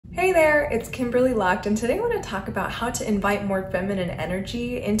Hey there, it's Kimberly Locht, and today I want to talk about how to invite more feminine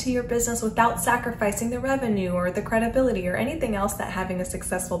energy into your business without sacrificing the revenue or the credibility or anything else that having a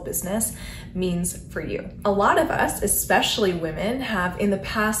successful business means for you. A lot of us, especially women, have in the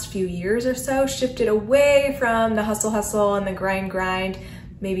past few years or so shifted away from the hustle and the grind,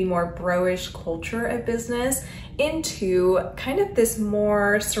 maybe more bro-ish culture of business into kind of this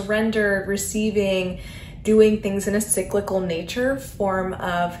more surrender, receiving, doing things in a cyclical nature form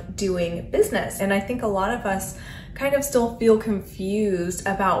of doing business. And I think a lot of us kind of still feel confused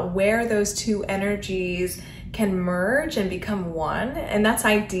about where those two energies can merge and become one. And that's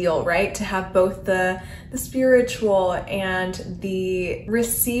ideal, right? To have both the spiritual and the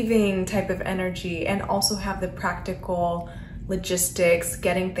receiving type of energy, and also have the practical logistics,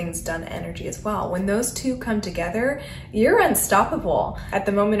 getting things done energy as well. When those two come together, you're unstoppable. At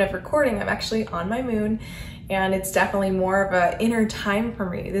the moment of recording, I'm actually on my moon, and it's definitely more of an inner time for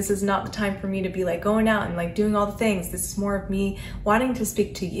me. This is not the time for me to be like going out and like doing all the things. This is more of me wanting to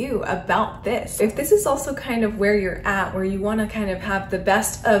speak to you about this. If this is also kind of where you're at, where you want to kind of have the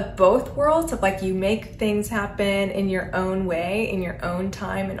best of both worlds, of like you make things happen in your own way, in your own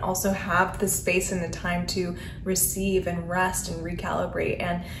time, and also have the space and the time to receive and rest and recalibrate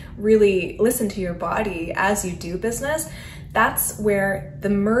and really listen to your body as you do business, that's where the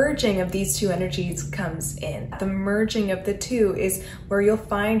merging of these two energies comes in. The merging of the two is where you'll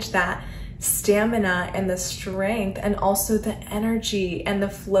find that stamina and the strength, and also the energy and the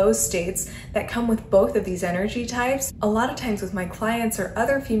flow states that come with both of these energy types. A lot of times with my clients or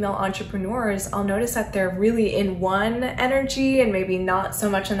other female entrepreneurs, I'll notice that they're really in one energy and maybe not so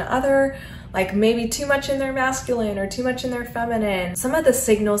much in the other, like maybe too much in their masculine or too much in their feminine. Some of the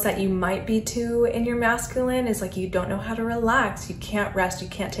signals that you might be too in your masculine is like you don't know how to relax, you can't rest, you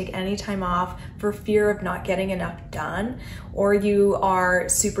can't take any time off for fear of not getting enough done, or you are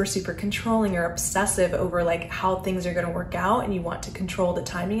super controlling or obsessive over like how things are gonna work out and you want to control the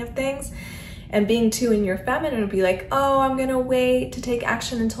timing of things. And being too in your feminine would be like, oh, I'm gonna wait to take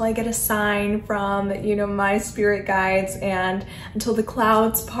action until I get a sign from, you know, my spirit guides, and until the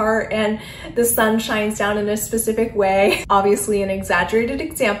clouds part and the sun shines down in a specific way. Obviously an exaggerated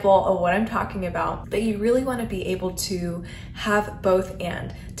example of what I'm talking about, but you really wanna be able to have both,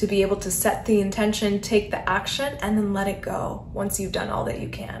 and to be able to set the intention, take the action, and then let it go once you've done all that you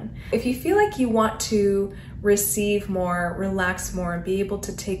can. If you feel like you want to receive more, relax more, and be able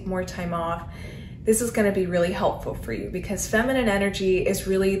to take more time off, this is going to be really helpful for you, because feminine energy is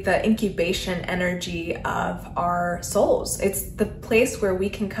really the incubation energy of our souls. It's the place where we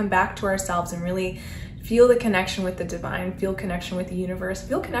can come back to ourselves and really feel the connection with the divine, feel connection with the universe,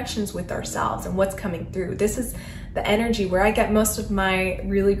 feel connections with ourselves and what's coming through. This is the energy where I get most of my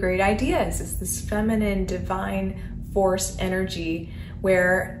really great ideas. It's this feminine divine force energy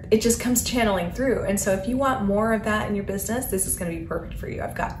where it just comes channeling through. And so if you want more of that in your business, this is gonna be perfect for you.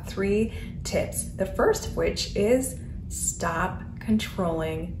 I've got 3 tips. The first of which is stop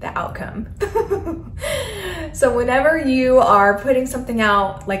controlling the outcome. So whenever you are putting something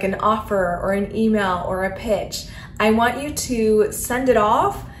out, like an offer or an email or a pitch, I want you to send it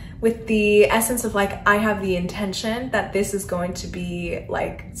off with the essence of like, I have the intention that this is going to be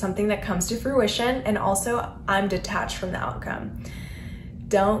like something that comes to fruition, and also I'm detached from the outcome.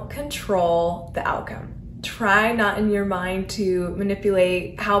 Don't control the outcome. Try not in your mind to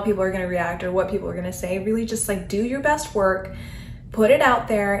manipulate how people are gonna react or what people are gonna say. Really just like do your best work, put it out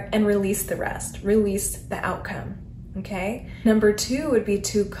there, and release the rest. Release the outcome. Okay. Number 2 would be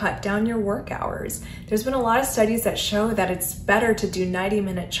to cut down your work hours. There's been a lot of studies that show that it's better to do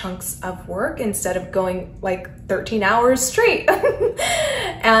 90-minute chunks of work instead of going like 13 hours straight.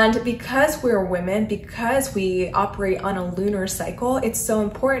 And because we're women, because we operate on a lunar cycle, it's so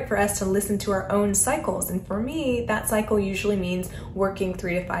important for us to listen to our own cycles. And for me, that cycle usually means working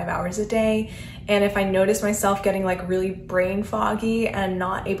 3 to 5 hours a day. And if I notice myself getting like really brain foggy and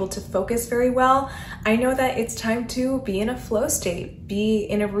not able to focus very well, I know that it's time to be in a flow state, be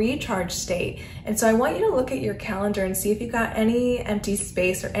in a recharge state. And so I want you to look at your calendar and see if you got any empty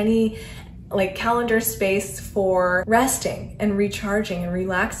space or any like calendar space for resting and recharging and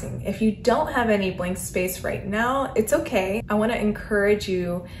relaxing. If you don't have any blank space right now, it's okay. I want to encourage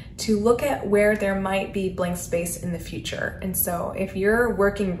you to look at where there might be blank space in the future. And so if you're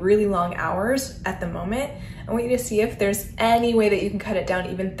working really long hours at the moment, I want you to see if there's any way that you can cut it down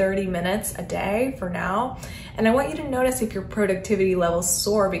even 30 minutes a day for now. And I want you to notice if your productivity levels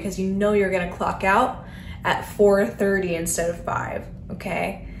soar because you know you're going to clock out at 4:30 instead of 5,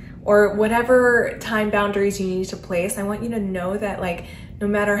 okay? Or whatever time boundaries you need to place. I want you to know that like no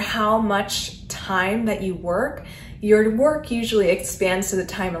matter how much time that you work, your work usually expands to the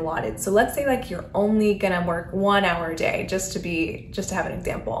time allotted. So let's say like you're only gonna work 1 hour a day, just to have an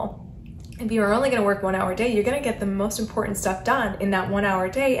example. If you're only gonna work 1 hour a day, you're gonna get the most important stuff done in that 1 hour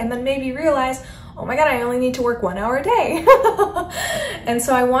a day, and then maybe realize, oh my God, I only need to work 1 hour a day. And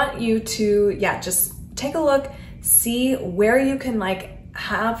so I want you to, just take a look, see where you can like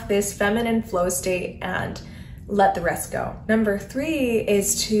have this feminine flow state and let the rest go. Number 3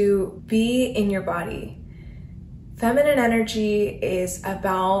 is to be in your body. Feminine energy is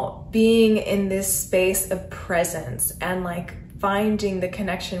about being in this space of presence and like finding the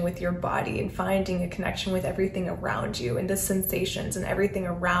connection with your body and finding a connection with everything around you and the sensations and everything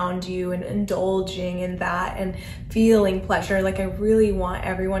around you and indulging in that and feeling pleasure. Like I really want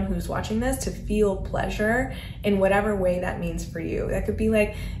everyone who's watching this to feel pleasure in whatever way that means for you. That could be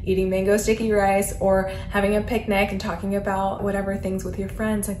like eating mango sticky rice or having a picnic and talking about whatever things with your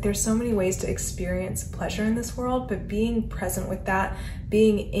friends. Like there's so many ways to experience pleasure in this world, but being present with that,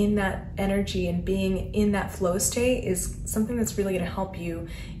 being in that energy and being in that flow state is something that's really going to help you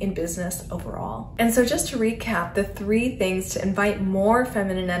in business overall. And so just to recap, the 3 things to invite more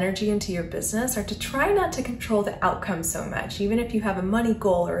feminine energy into your business are to try not to control the outcome so much. Even if you have a money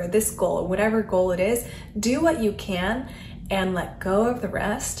goal or this goal or whatever goal it is, do what you can and let go of the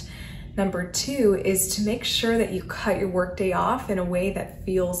rest. Number 2 is to make sure that you cut your workday off in a way that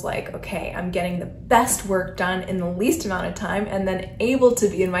feels like, okay, I'm getting the best work done in the least amount of time and then able to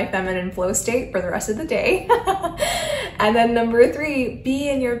be in my feminine flow state for the rest of the day. And then number 3, be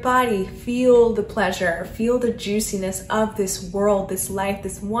in your body, feel the pleasure, feel the juiciness of this world, this life,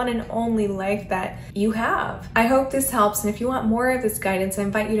 this one and only life that you have. I hope this helps. And if you want more of this guidance, I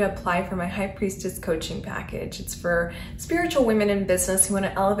invite you to apply for my High Priestess coaching package. It's for spiritual women in business who want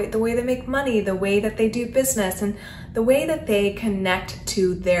to elevate the way they make money, the way that they do business, and the way that they connect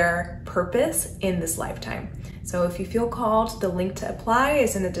to their purpose in this lifetime. So if you feel called, the link to apply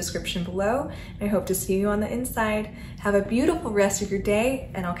is in the description below. I hope to see you on the inside. Have a beautiful rest of your day,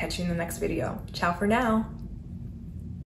 and I'll catch you in the next video. Ciao for now.